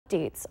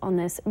updates on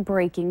this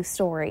breaking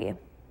story.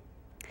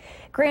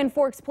 Grand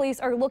Forks police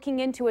are looking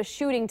into a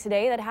shooting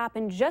today that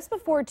happened just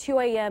before 2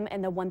 a.m.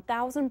 in the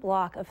 1000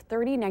 block of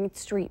 39th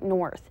Street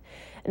North.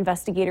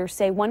 Investigators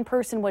say one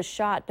person was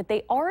shot, but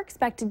they are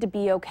expected to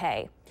be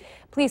okay.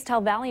 Police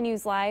tell Valley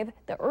News Live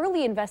the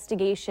early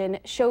investigation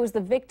shows the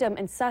victim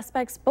and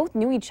suspects both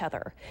knew each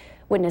other.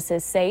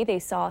 Witnesses say they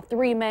saw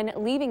 3 men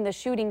leaving the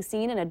shooting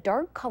scene in a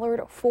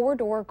dark-colored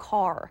 4-door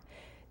car.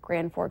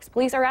 Grand Forks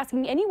police are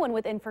asking anyone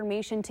with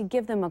information to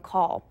give them a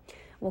call.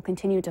 We'll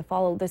continue to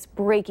follow this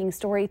breaking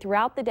story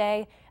throughout the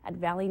day at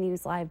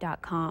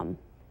valleynewslive.com.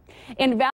 And